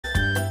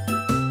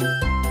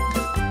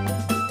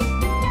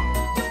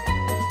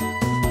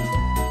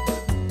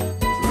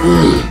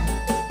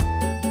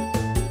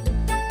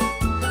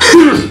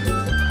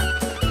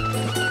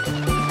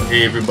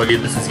Hey everybody,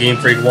 this is Game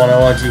Freak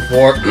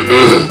 10124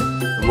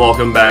 and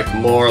welcome back to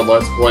more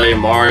Let's Play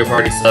Mario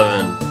Party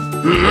 7.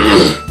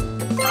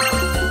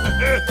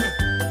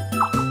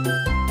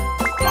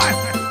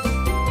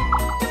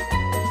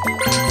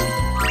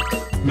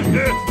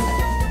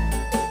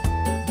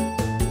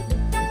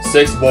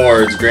 Six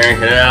boards: Grand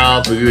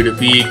Canal, Pagoda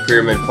Peak,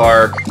 Pyramid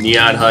Park,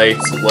 Neon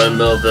Heights,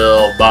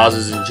 Windmillville,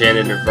 Bowser's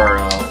Enchanted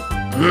Inferno.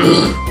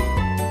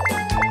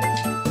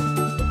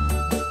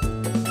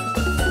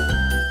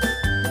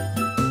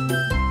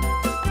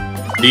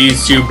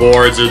 These two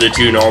boards are the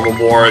two normal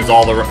boards.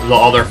 All the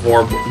other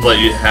four let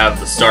you have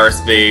the Star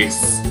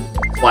Space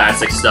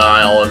classic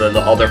style, and then the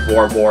other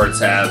four boards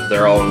have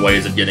their own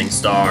ways of getting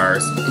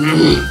stars.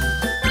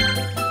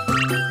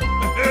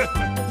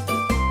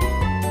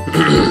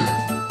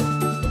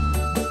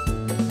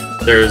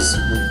 There's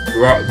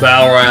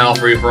Battle Royale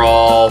Free for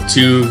All,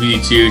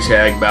 2v2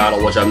 Tag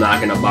Battle, which I'm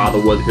not going to bother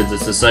with because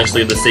it's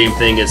essentially the same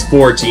thing as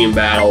 4-team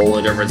battle.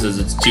 The difference is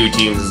it's 2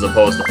 teams as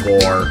opposed to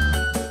 4.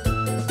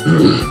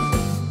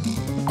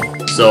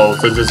 So,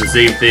 since it's the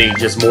same thing,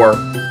 just more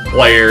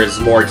players,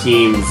 more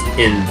teams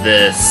in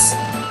this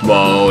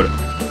mode,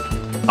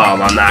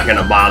 I'm not going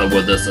to bother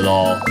with this at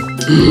all.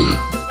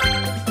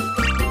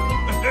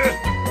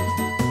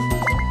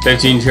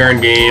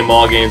 15-turn game,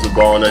 all games with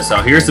bonus.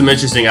 Now, here's some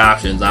interesting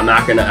options. I'm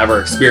not going to ever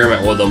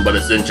experiment with them, but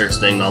it's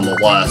interesting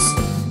nonetheless.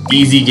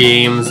 Easy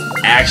games,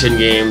 action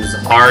games,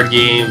 hard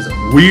games,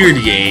 weird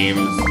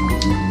games,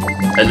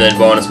 and then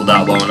bonus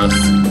without bonus.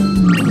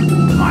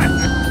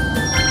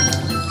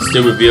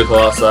 Stupid vehicle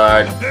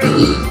outside.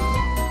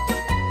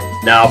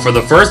 Now, for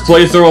the first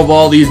playthrough of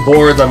all these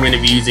boards, I'm going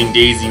to be using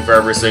Daisy for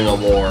every single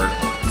board.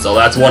 So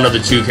that's one of the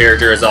 2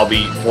 characters I'll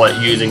be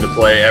using to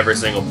play every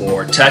single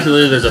board.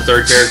 Technically, there's a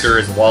 3rd character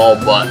as well,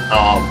 but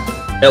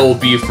it will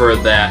be for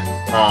that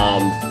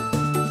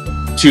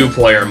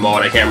 2-player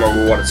mode. I can't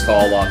remember what it's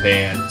called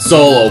offhand.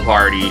 Solo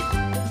party.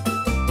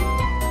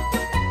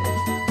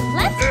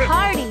 Let's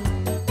party.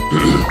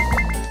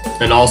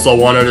 And also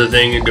one other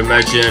thing to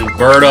mention,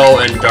 Birdo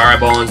and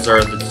Darbones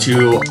are the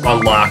 2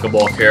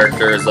 unlockable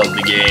characters of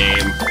the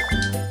game.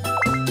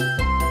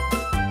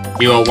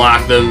 You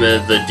unlock them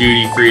at the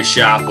duty-free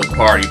shop with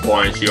party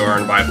points you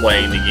earn by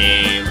playing the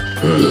game.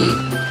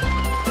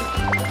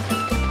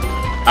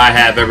 I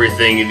have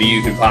everything that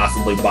you could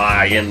possibly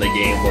buy in the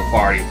game with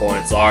party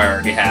points, so I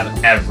already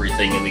have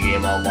everything in the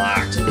game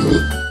unlocked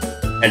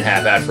and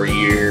have had for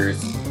years.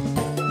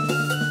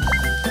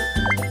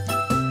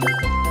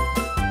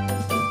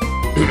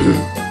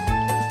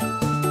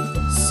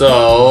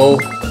 So,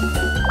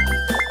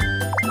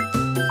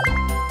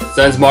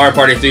 since Mario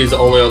Party 3 is the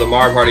only other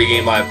Mario Party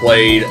game I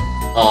played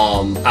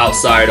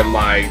outside of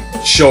my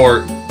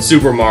short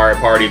Super Mario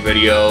Party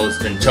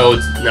videos, and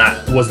Toad's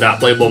was not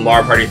playable in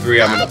Mario Party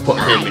 3, I'm going to put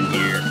him in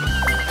here.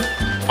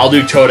 I'll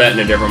do Toadette in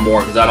a different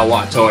board because I don't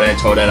want Toad and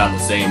Toadette on the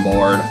same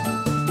board.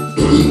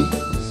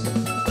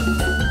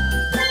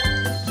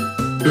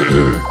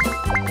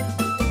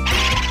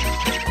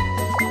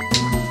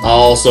 I'll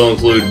also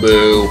include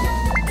Boo.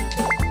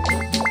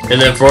 And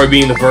then for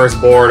being the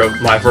first board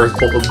of my first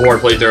board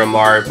playthrough of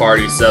Mario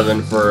Party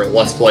 7 for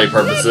Let's Play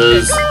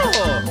purposes,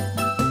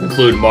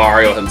 include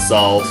Mario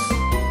himself.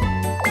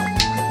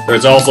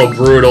 There's also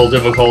Brutal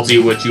difficulty,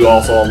 which you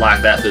also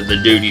unlock that through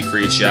the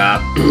duty-free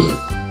shop.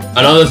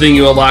 Another thing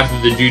you unlock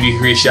through the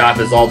duty-free shop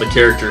is all the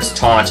characters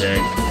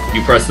taunting.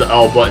 You press the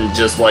L button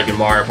just like in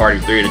Mario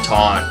Party 3 to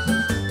taunt,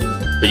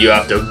 but you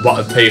have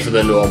to pay for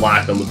them to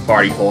unlock them with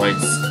party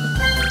points.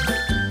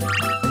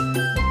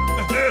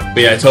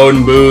 But yeah, Toad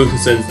and Boo,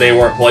 since they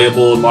weren't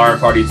playable in Mario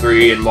Party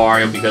 3, and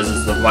Mario because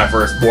it's my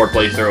first board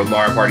playthrough of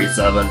Mario Party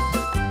 7.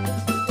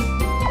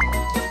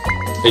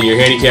 And your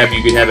handicap,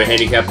 you can have a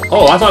handicap.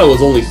 Oh, I thought it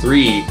was only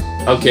 3.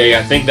 Okay,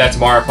 I think that's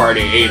Mario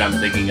Party 8 I'm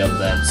thinking of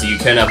then. So you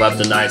can have up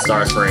to 9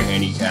 stars for a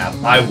handicap.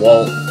 I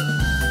won't.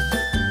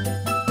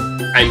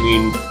 I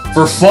mean,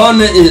 for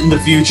fun in the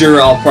future,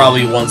 I'll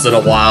probably once in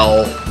a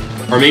while,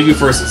 or maybe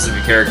for a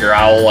specific character,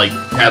 I'll like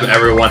have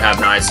everyone have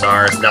 9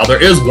 stars. Now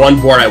there is one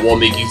board I will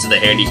make use of the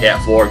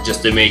handicap for,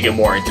 just to make it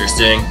more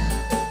interesting.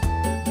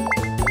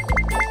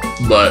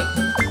 But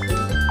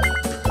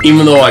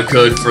even though I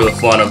could for the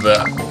fun of it,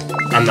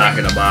 I'm not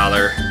gonna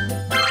bother.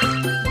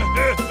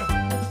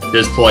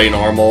 Just play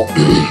normal.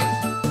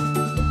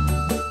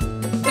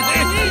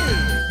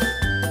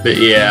 But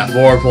yeah,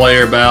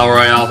 4-player Battle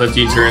Royale,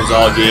 15 turns,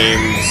 all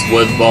games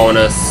with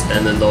bonus,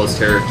 and then those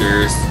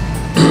characters.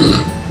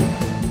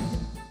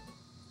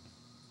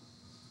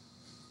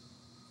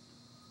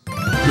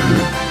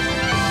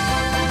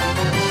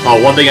 Oh,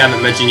 one thing I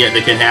haven't mentioned yet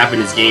that can happen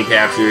is game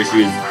capture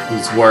issues,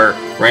 where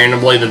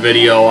randomly the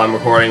video I'm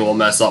recording will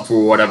mess up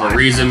for whatever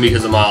reason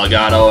because of my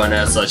Elgato, and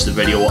as such the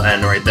video will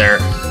end right there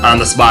on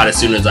the spot as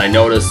soon as I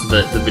notice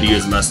that the video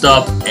is messed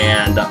up,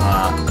 and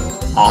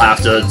I'll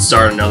have to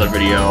start another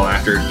video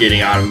after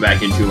getting out and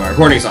back into my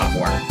recording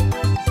software.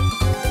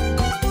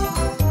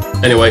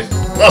 Anyway,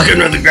 welcome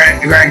to the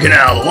Grand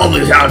Canal. The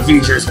lovely town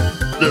features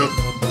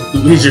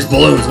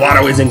balloons,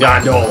 waterways, and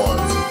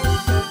gondolas.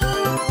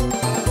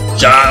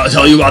 Shall I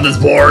tell you about this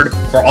board?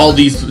 For all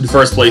these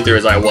first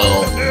playthroughs, I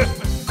will.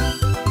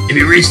 If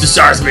you reach the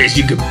star space,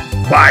 you can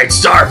buy a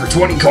star for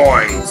 20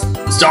 coins.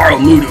 The star will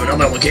move to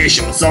another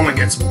location when someone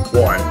gets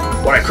one.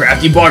 What a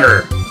crafty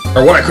bugger.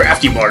 Or what a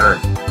crafty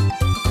bugger.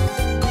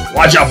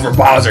 Watch out for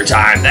Bowser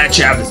time. That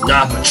chap is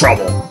not but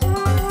trouble.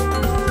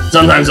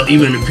 Sometimes he'll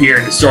even appear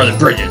and destroy the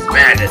bridges.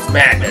 Madness,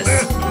 madness.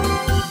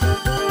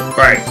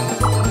 Right.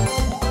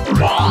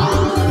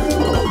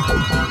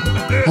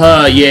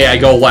 Yeah, I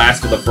go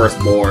last for the first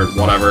board.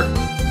 Whatever.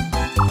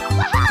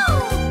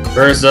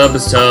 First up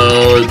is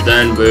Toad,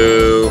 then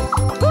Boo,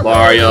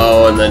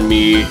 Mario, and then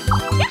me.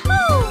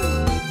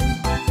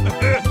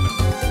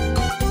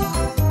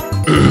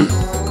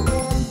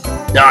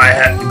 Now I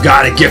have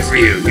got a gift for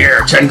you.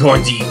 Here, 10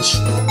 coins each.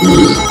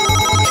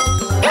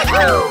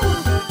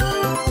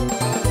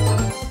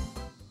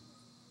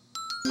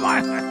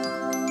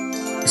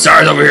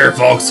 Star's over here,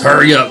 folks.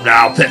 Hurry up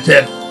now, Pip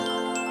Pip.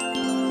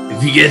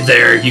 If you get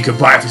there, you can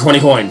buy it for 20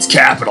 coins.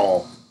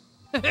 Capital.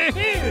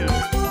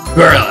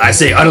 Well, I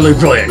say utterly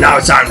brilliant. Now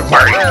it's time to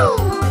party.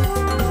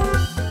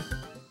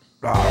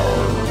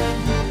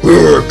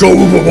 Don't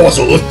move a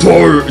muscle. Let's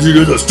party. You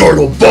get the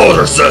startled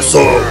Bowser says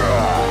so.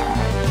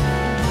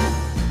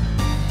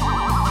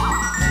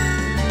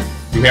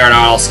 From here on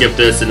out, I'll skip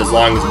this, and as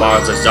long as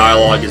Bowser's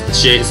dialogue is the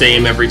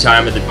same every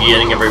time at the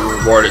beginning, every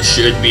board it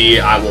should be,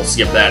 I will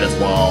skip that as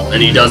well.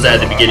 And he does that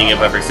at the beginning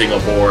of every single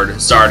board,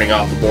 starting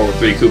off the board with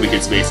 3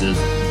 Kubikit spaces.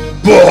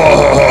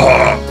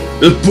 Bah!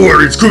 This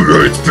board is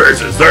Kubikit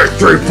spaces, there's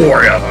 3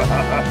 for you!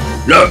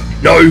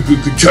 Now you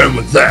can contend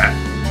with that!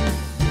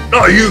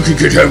 Now you can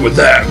contend with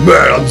that!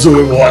 Man, I'm so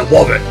evil, I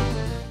love it!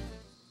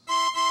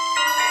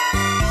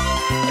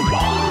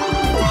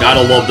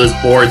 Gotta love this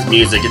board's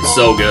music, it's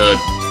so good.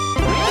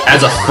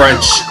 Has a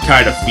French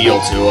kind of feel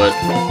to it.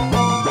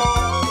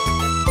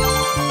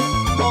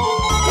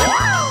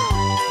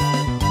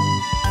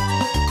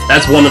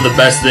 That's one of the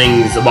best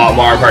things about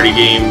Mario Party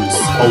games,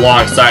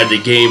 alongside the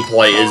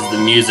gameplay, is the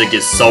music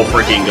is so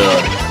freaking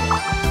good.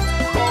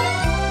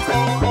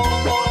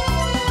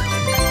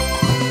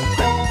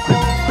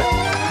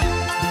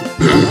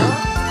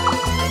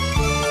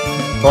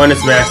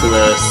 Bonus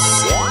Maximus.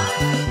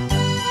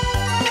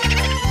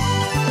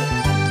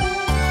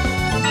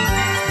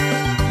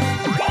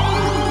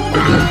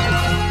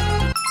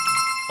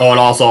 Oh, and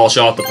also I'll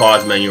show off the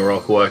pause menu real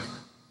quick.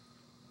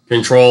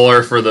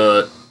 Controller for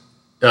the,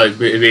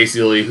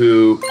 basically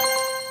who,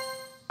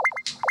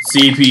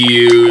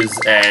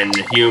 CPUs and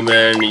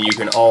human, and you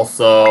can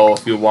also,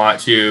 if you want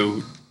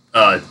to,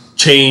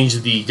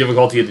 change the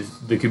difficulty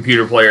of the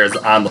computer players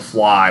on the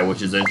fly,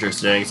 which is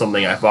interesting,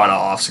 something I found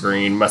out off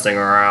screen, messing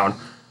around.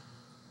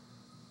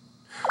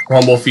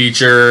 Rumble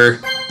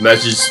feature,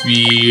 message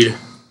speed,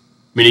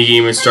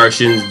 minigame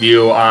instructions,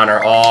 view on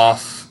or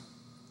off.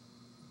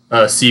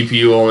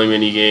 CPU only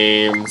mini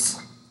games.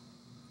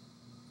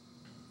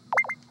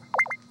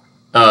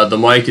 The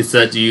mic is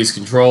set to use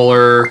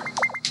controller,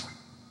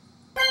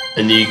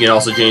 and then you can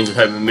also change the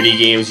type of mini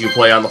games you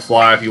play on the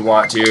fly if you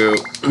want to.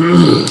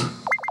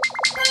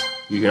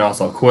 You can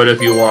also quit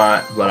if you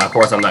want, but of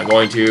course I'm not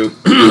going to.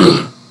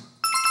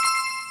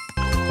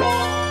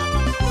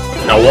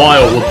 Now, while I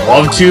would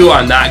love to,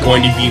 I'm not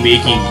going to be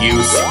making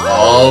use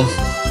of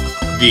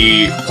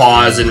the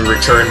pause and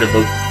return to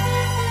the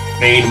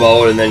main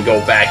mode and then go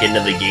back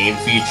into the game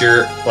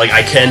feature. Like,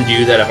 I can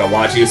do that if I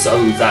want to.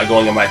 Something's not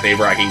going in my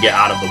favor, I can get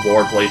out of the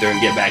board playthrough and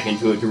get back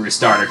into it to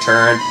restart a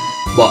turn.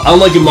 But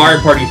unlike in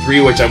Mario Party 3,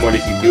 which I'm going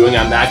to keep doing,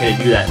 I'm not going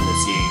to do that in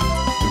this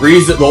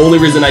game. The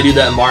only reason I do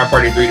that in Mario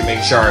Party 3 to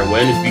make sure I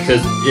win is because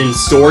in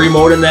story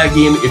mode in that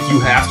game, if you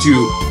have to,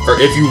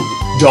 or if you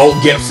don't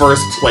get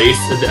first place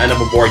at the end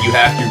of a board, you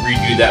have to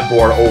redo that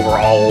board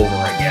all over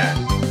again.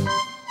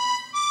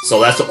 So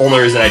that's the only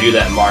reason I do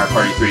that in Mario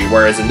Party 3.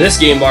 Whereas in this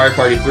game, Mario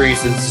Party 3,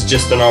 since it's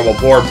just a normal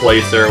board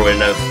playthrough,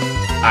 and if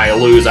I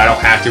lose, I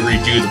don't have to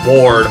redo the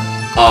board.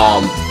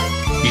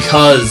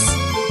 Because,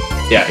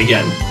 yeah,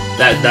 again,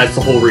 that's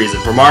the whole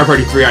reason. For Mario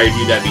Party 3, I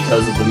do that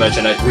because of the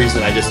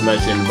reason I just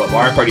mentioned. But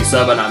Mario Party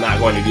 7, I'm not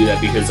going to do that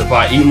because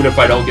even if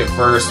I don't get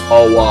first,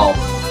 oh well.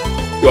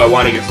 Do I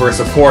want to get first?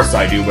 Of course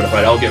I do. But if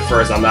I don't get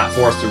first, I'm not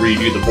forced to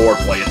redo the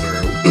board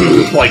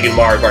playthrough, like in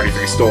Mario Party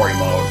 3 story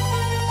mode.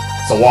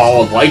 So while I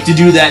would like to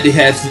do that, to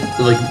have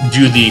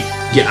do the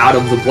get out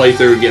of the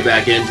playthrough, get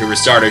back in to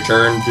restart a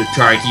turn to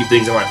try and keep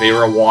things in my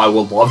favor. While I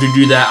would love to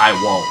do that, I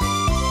won't.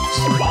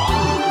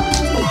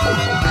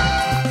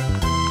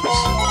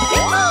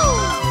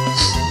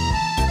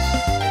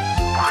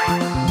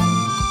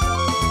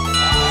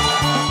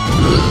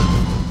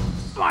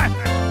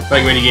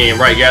 Mic mini game,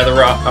 right? Gather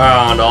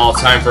around, all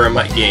time for a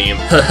mic game.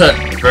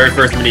 Very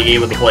first mini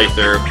game of the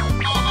playthrough.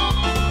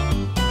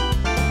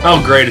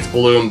 Oh great, it's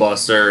Balloon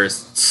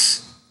Busters.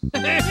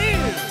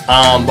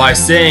 By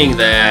saying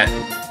that,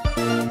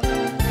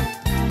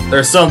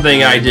 there's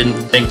something I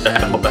didn't think to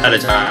have up ahead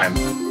of time.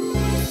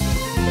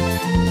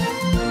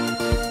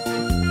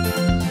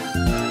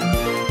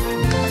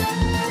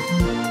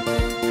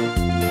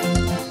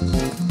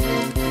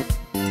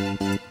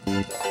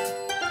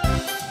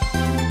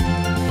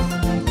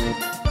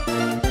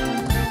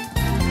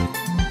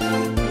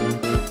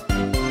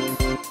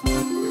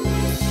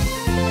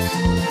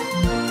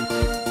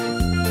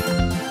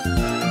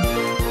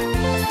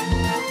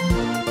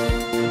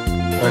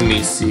 Let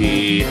me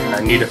see.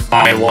 I need to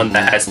find one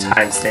that has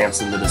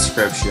timestamps in the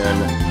description.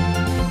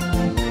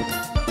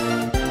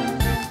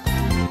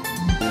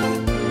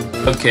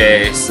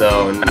 Okay,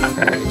 so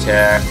knockback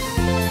attack.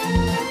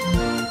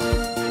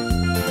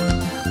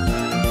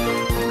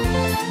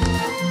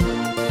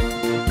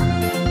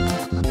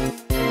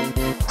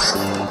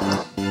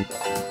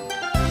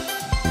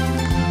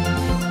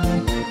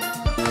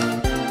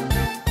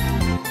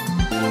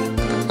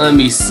 Let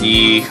me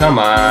see. Come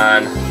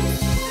on.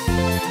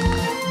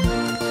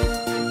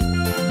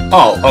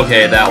 Oh,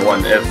 okay, that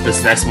one. If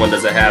this next one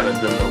doesn't have it,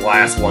 then the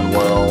last one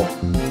will.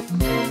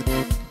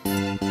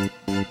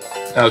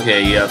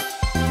 Okay, yep.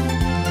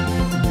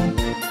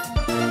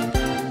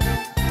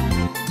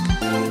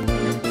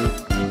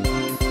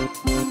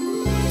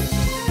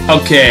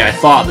 Okay, I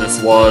thought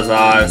this was,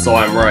 so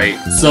I'm right.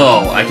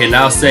 So, I can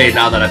now say,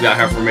 now that I've got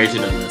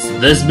confirmation of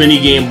this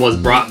minigame was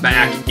brought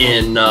back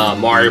in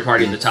Mario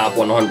Party the Top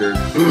 100.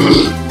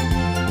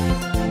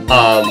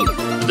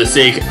 For the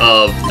sake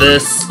of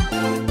this,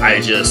 I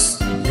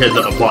just hit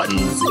the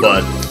buttons,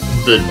 but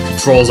the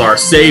controls are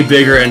say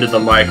bigger into the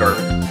mic or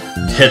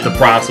hit the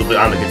prompts on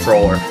the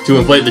controller. To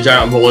inflate the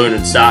giant balloon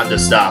and stop,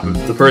 just stop.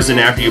 If the person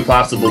after you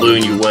pops the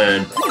balloon, you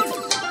win.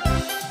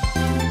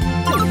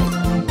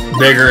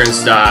 Bigger and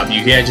stop.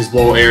 You can't just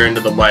blow air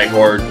into the mic,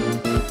 or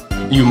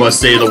you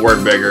must say the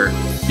word bigger.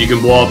 You can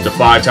blow up to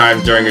 5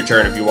 times during your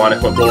turn. If you want to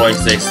quit blowing,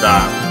 say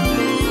stop.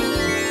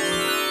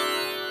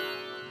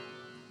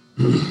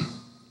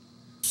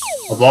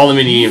 Of all the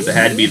mini games, it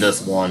had to be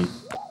this one.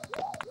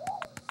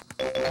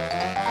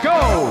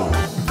 Go!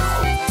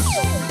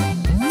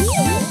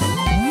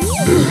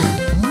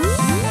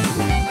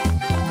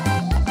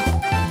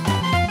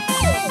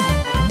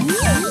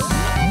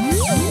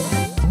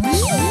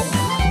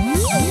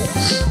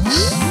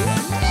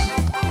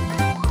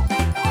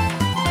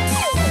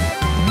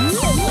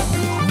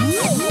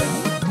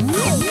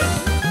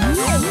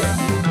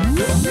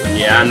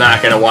 Yeah, I'm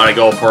not going to want to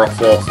go for a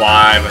full 5.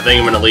 I think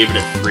I'm going to leave it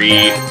at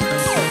 3.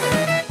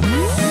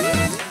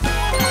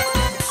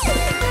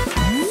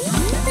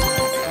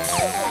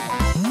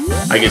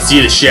 I can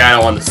see the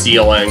shadow on the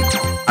ceiling.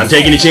 I'm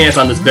taking a chance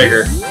on this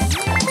bigger.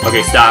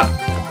 Okay, stop.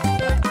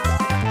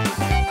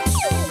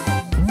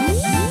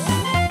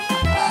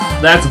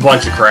 That's a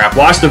bunch of crap.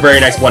 Watch the very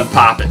next one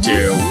pop it,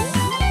 too.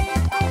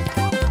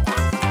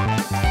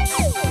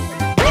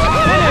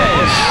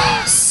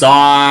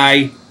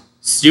 Sigh.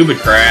 Stupid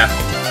crap.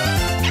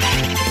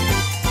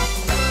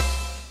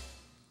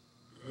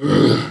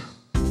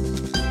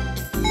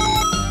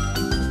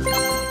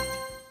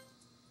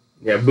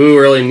 Yeah, Boo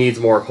really needs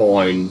more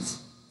coins.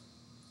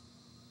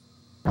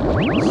 You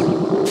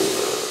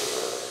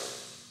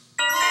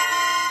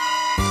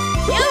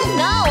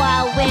know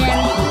I'll win.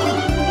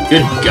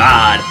 Good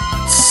God.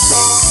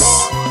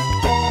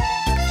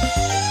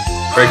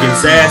 Freaking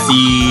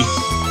sassy.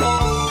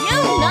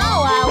 You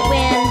know I'll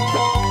win.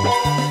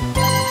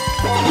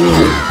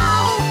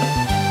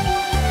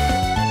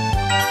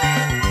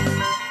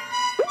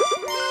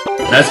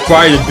 That's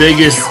probably the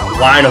biggest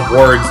line of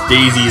words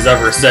Daisy's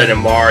ever said in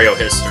Mario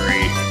history.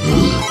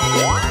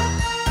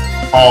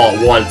 All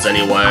at once,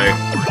 anyway.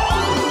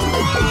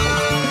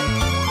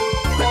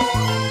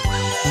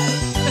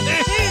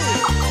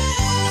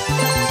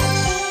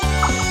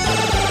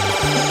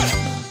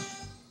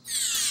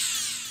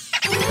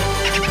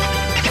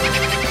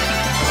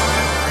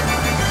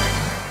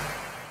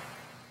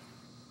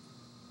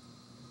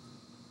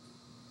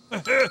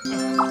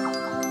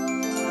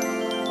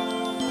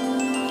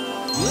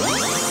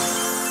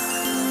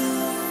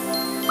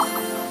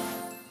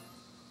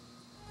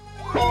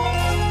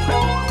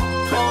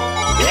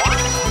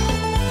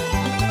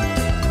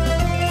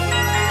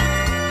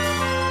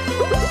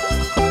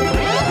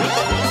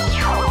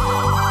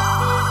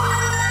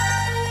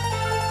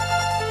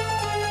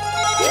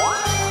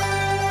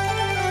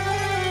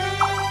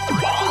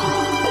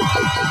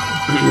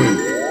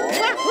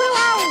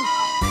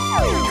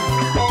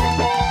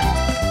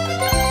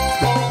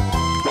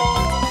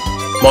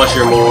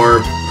 Mushroom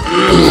orb.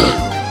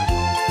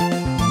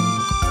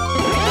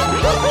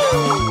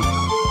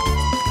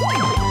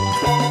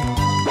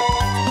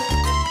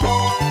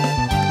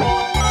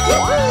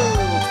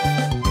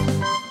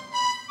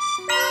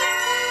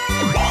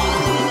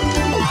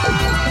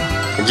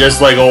 And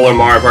just like older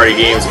Mario Party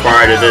games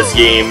prior to this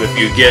game, if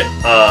you get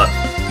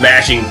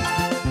mashing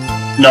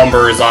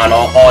numbers on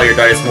all your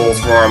dice rolls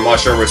for a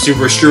mushroom or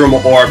super shroom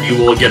orb, you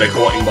will get a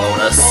coin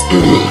bonus.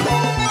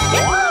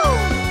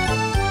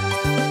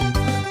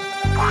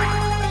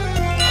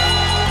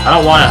 I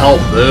don't want to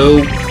help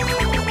Boo.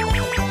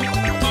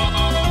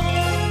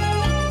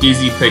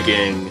 Easy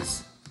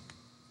pickings.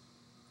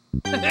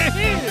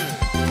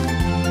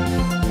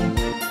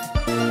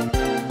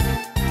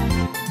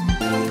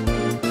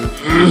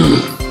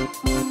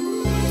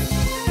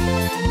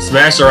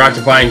 Smash the rock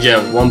to find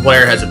gems. One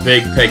player has a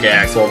big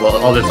pickaxe, while the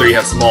other 3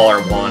 have smaller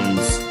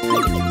ones.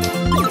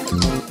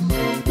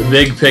 The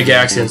big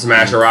pickaxe can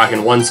smash a rock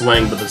in 1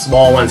 swing, but the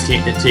small ones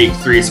can take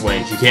 3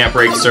 swings. You can't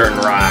break certain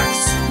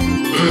rocks.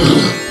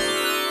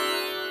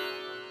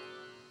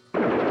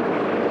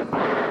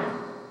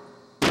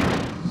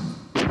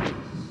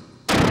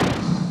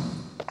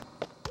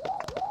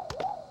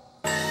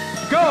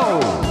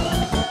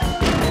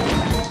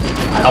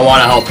 I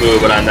want to help Boo,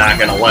 but I'm not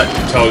gonna let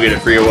Toad get a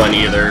free one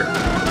either.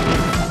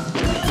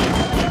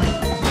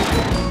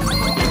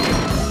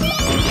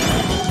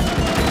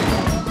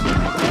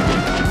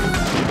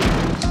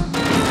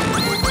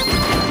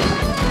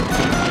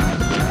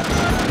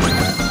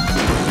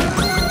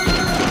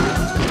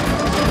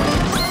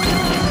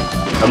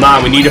 Come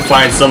on, we need to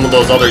find some of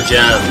those other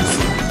gems.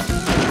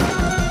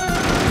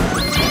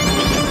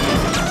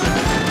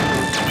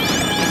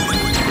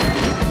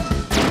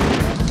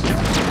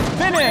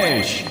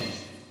 Finish!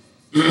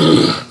 Oh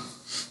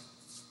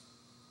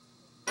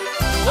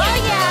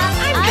yeah,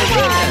 I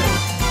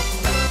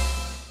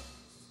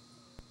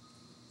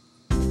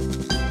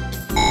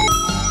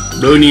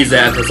won. Boo needs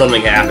that for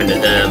something happened to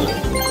him.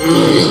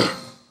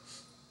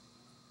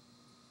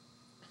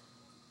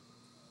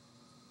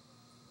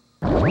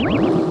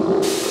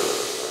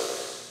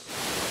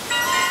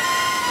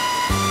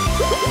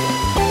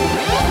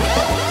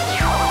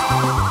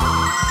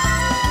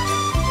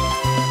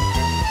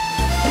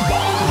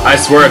 I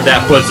swear if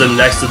that puts him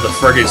next to the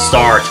friggin'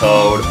 star,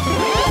 Toad.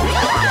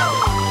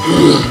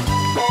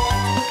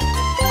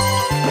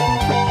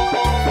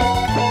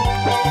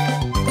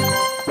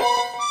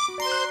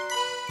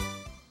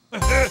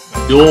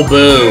 Dual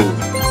Boo.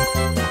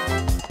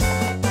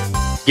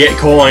 Get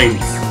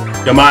coins.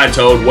 Come on,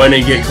 Toad, win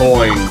and get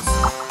coins.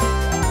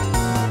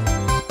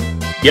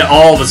 Get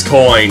all of his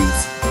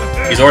coins.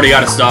 He's already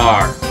got a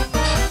star.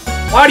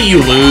 Why do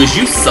you lose?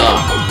 You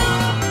suck.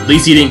 At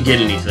least he didn't get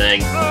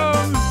anything.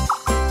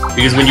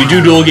 Because when you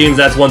do duel games,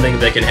 that's one thing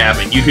that can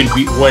happen. You can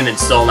win and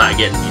still not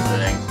get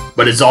anything.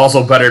 But it's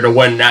also better to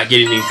win and not get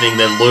anything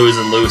than lose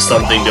and lose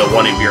something to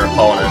one of your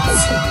opponents.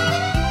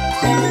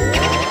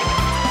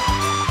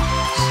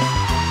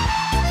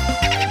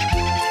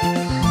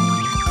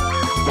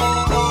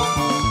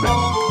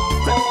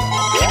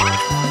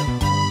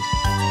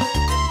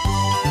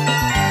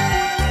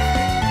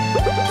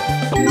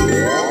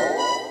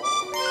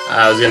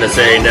 I was gonna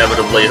say,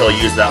 inevitably he'll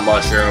use that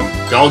mushroom.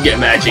 Don't get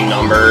matching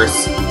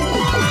numbers.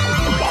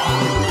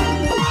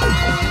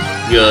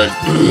 Good.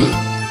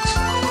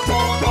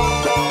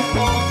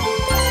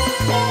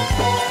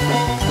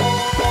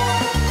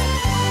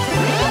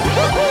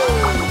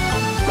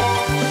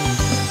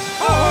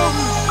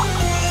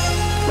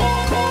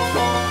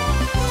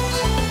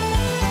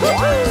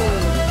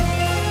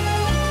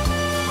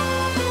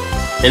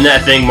 In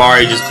that thing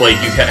Mario just played,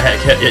 you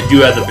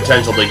do have the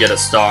potential to get a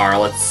star.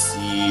 Let's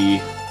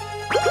see.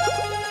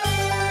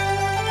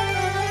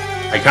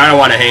 I kind of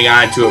want to hang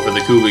on to it for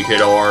the Koopa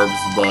Kid orbs,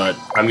 but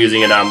I'm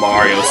using it on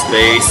Mario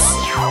space.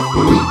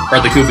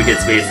 Or the Koopa Kid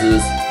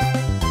spaces.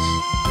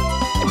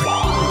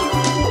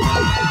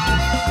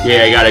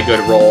 Yeah, I got a good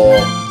roll.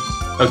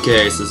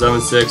 Okay, so 7,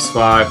 6,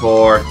 5,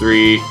 4,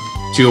 3,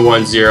 2,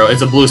 1, 0.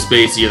 It's a blue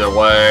space either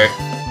way.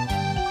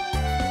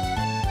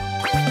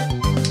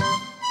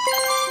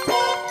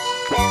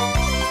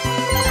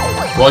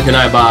 What can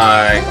I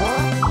buy?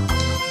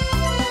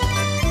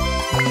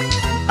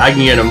 I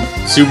can get a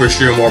Super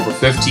Shroom Orb for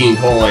 15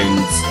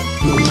 coins.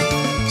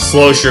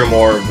 Slow Shroom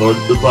Orb,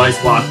 the dice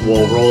block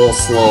will roll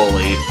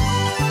slowly.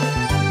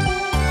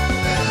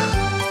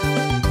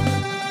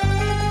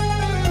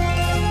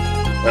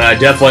 And I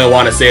definitely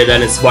want to say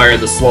that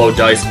inspired the slow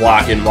dice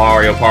block in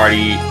Mario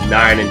Party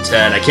 9 and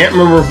 10. I can't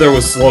remember if there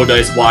was slow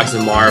dice blocks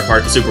in Mario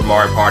Party, Super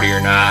Mario Party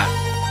or not.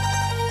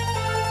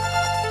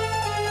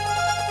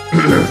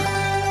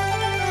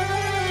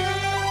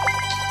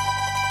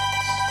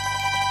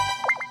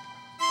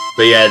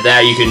 But yeah,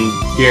 that you can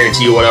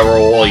guarantee whatever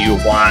roll you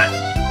want.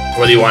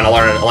 Whether you want to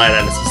land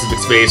on a specific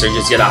space or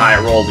just get a high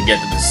roll to get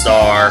to the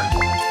star.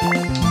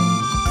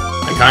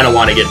 I kind of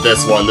want to get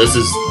this one. This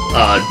is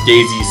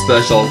Daisy's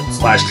special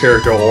 /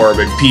 character orb,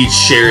 and Peach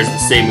shares the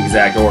same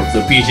exact orb.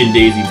 So Peach and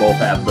Daisy both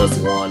have this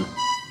one.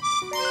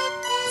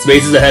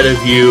 Spaces ahead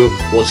of you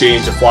will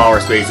change to flower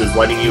spaces,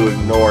 letting you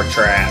ignore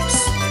traps.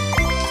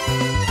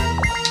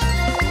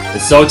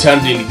 It's so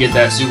tempting to get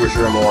that Super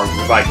Shroom Orb.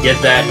 If I get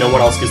that, no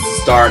one else gets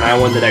the star, and I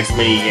win the next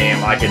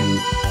minigame, I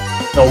can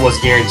almost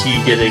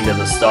guarantee getting to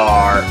the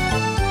star.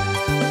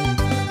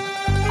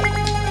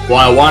 Well,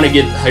 I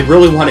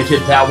really want to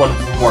get that one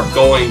for more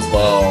coins,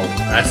 though.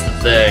 That's the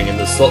thing, and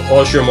the Slow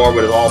Shroom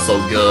Orbit is also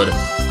good.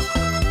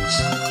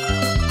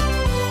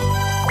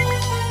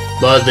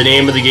 But the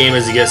name of the game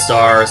is to get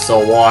stars, so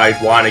why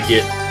I want to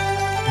get...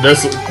 The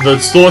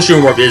Slow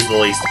Shroom Orb is the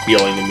least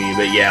appealing to me,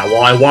 but yeah,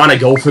 while I want to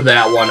go for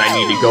that one, I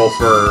need to go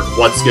for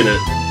what's gonna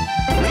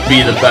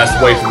be the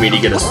best way for me to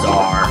get a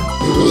star.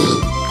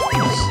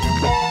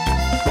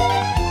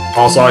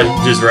 Also, I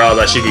just realized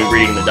I should be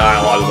reading the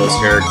dialogue of those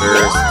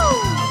characters.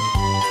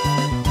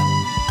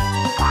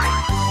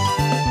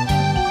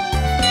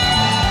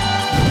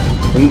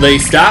 And they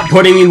stop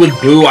putting me with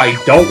Boo. I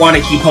don't want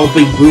to keep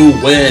helping Boo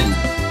win.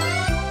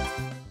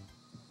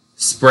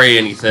 Spray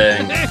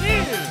anything.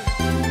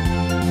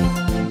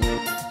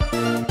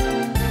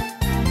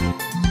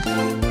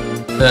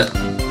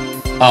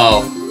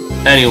 Oh,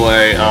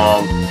 anyway,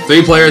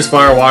 3 players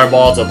fire water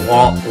balls at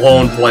a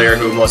lone player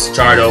who must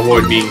try to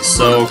avoid being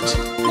soaked.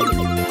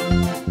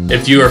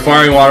 If you are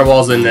firing water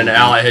balls and an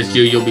ally hits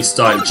you, you'll be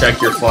stunned.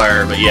 Check your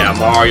fire. But yeah,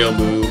 Mario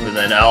move, and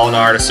then L and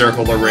R to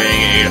circle the ring,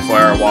 A to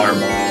fire a water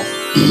ball.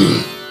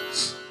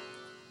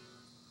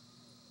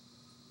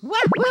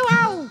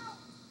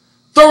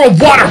 Throw a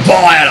water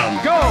ball at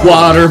him! Go!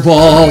 Water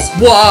balls!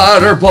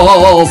 Water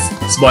balls!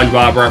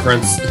 SpongeBob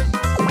reference.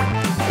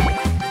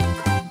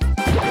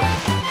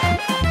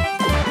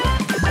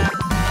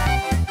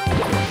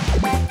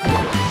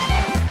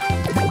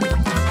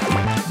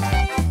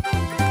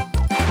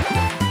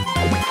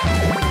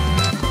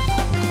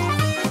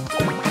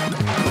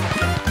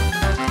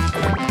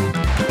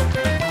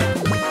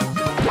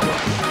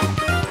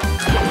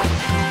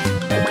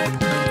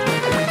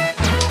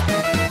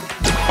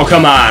 Oh,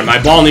 come on.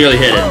 My ball nearly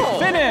hit him.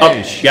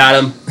 Finish! Oh, got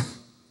him.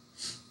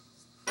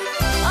 Oh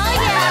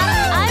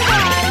yeah, I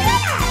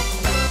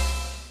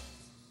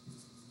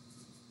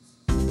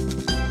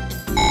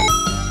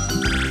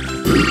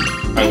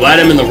won. I'm glad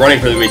I'm in the running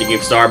for the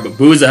minigame star, but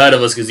Boo's ahead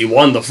of us because he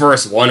won the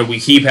first one, and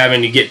we keep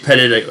having to get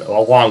pitted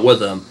along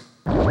with him.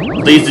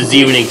 At least it's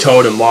evening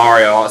Toad and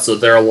Mario, so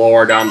they're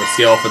lower down the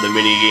scale for the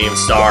minigame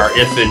star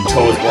if and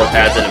Toadsworth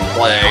has it in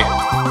play.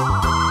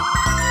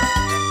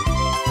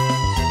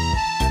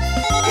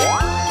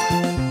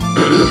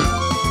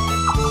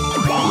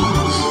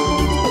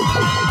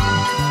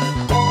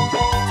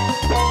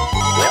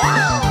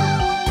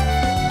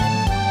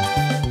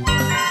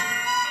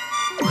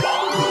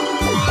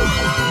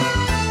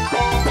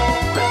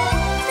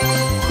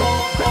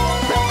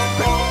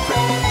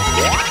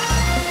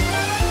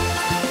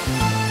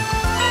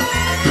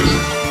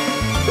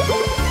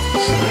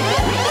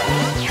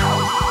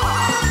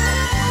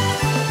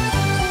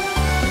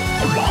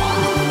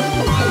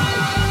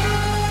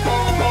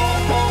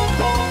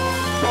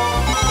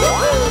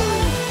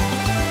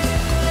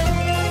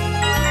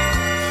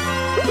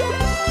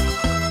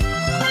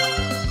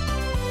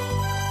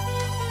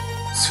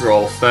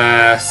 Scroll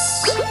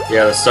fast.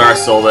 Yeah, the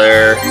star's still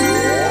there.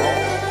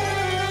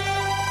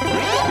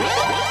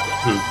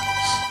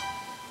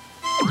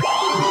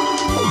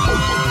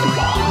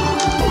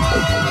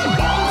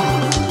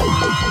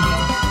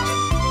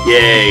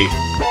 Yay.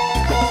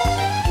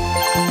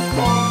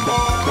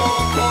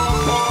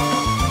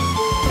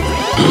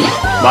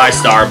 Bye,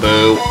 Star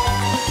Boo.